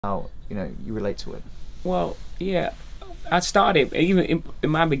how you relate to it. Well, yeah, I started even in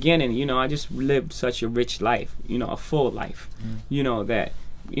my beginning. I just lived such a rich life, a full life. That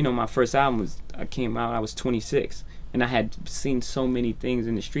my first album I came out, I was 26, and I had seen so many things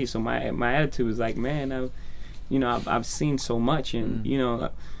in the street. So my attitude was like, man, I've seen so much, and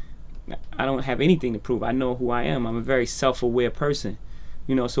I don't have anything to prove. I know who I am. I'm a very self-aware person.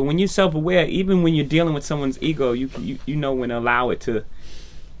 So when you're self-aware, even when you're dealing with someone's ego, you know when to allow it to.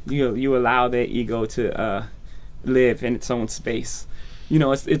 You allow their ego to live in its own space.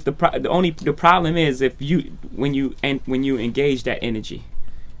 It's the problem is when you engage that energy,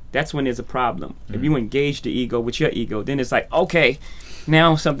 that's when there's a problem. If you engage the ego with your ego, then it's like, okay,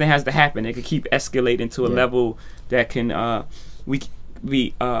 now something has to happen. It could keep escalating to a level that can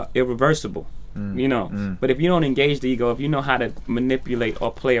be irreversible. But if you don't engage the ego, if you know how to manipulate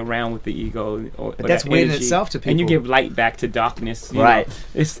or play around with the ego, but that's weird in itself to people, and you give light back to darkness, right?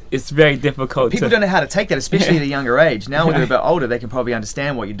 It's very difficult. People don't know how to take that, especially at a younger age. Now when they're a bit older, they can probably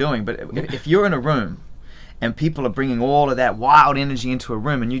understand what you're doing. But if you're in a room and people are bringing all of that wild energy into a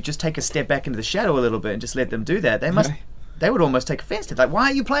room, and you just take a step back into the shadow a little bit and just let them do that, they would almost take offense to it. Like, why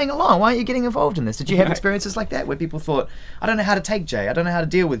are you playing along? Why aren't you getting involved in this? Did you have experiences like that where people thought, I don't know how to take Jay. I don't know how to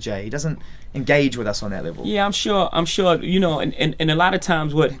deal with Jay. He doesn't engage with us on that level. Yeah, I'm sure, and a lot of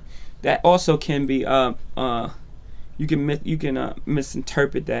times what that also can be, you can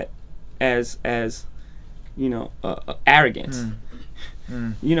misinterpret that as arrogance.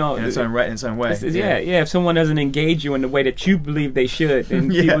 In its own way. If someone doesn't engage you in the way that you believe they should, then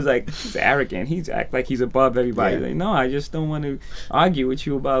people's like, he's arrogant. He's act like he's above everybody. Like, no, I just don't want to argue with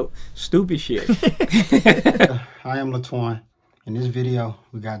you about stupid shit. I am LATWAN. In this video,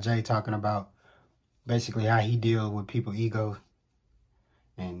 we got Jay talking about basically how he deals with people's ego,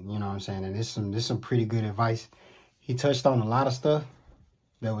 and you know what I'm saying. And this some pretty good advice. He touched on a lot of stuff.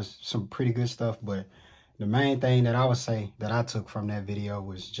 There was some pretty good stuff, but the main thing that I would say that I took from that video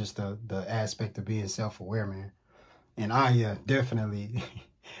was just the aspect of being self-aware, man. And I definitely,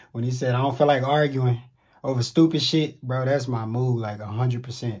 when he said, I don't feel like arguing over stupid shit, bro, that's my mood, like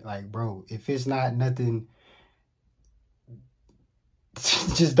 100%. Like, bro, if it's not nothing,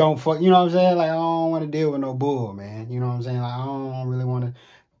 just don't fuck, you know what I'm saying? Like, I don't want to deal with no bull, man. You know what I'm saying? Like, I don't really want to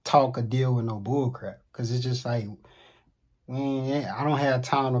talk or deal with no bull crap. Because it's just like, I don't have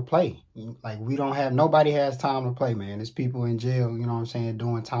time to play. Like, nobody has time to play, man. There's people in jail, you know what I'm saying,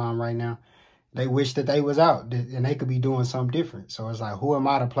 doing time right now. They wish that they was out and they could be doing something different. So it's like, who am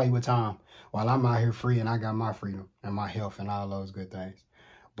I to play with time while I'm out here free and I got my freedom and my health and all those good things?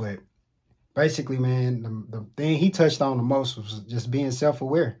 But basically, man, the thing he touched on the most was just being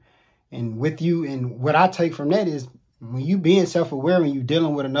self-aware. And with you, and what I take from that is when you being self-aware, when you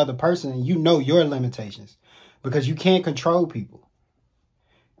dealing with another person, and you know your limitations. Because you can't control people.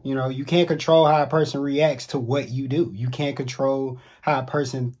 You can't control how a person reacts to what you do. You can't control how a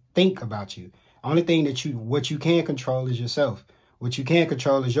person think about you. Only thing what you can control is yourself. What you can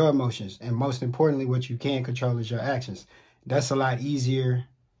control is your emotions. And most importantly, what you can control is your actions. That's a lot easier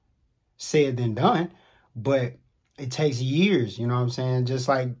said than done, but it takes years, you know what I'm saying? Just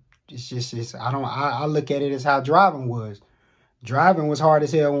like, I look at it as how driving was. Driving was hard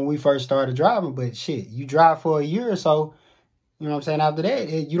as hell when we first started driving, but shit, you drive for a year or so, you know what I'm saying? After that,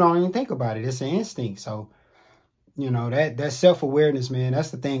 you don't even think about it. It's an instinct. So, that self-awareness, man, that's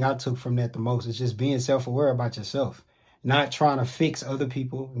the thing I took from that the most. It's just being self-aware about yourself, not trying to fix other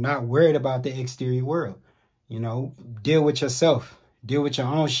people, not worried about the exterior world. Deal with yourself, deal with your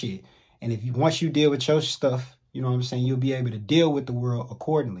own shit. And once you deal with your stuff, you know what I'm saying, you'll be able to deal with the world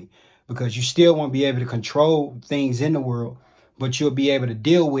accordingly, because you still won't be able to control things in the world, but you'll be able to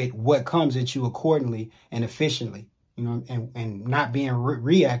deal with what comes at you accordingly and efficiently, and not being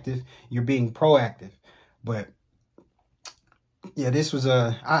reactive, you're being proactive. But yeah, this was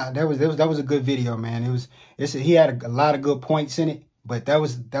that was a good video, man. He had a lot of good points in it, but I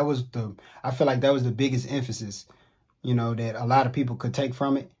feel like that was the biggest emphasis, that a lot of people could take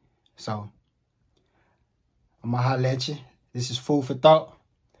from it. So I'm gonna holler at you. This is food for thought.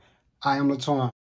 I am LATWAN.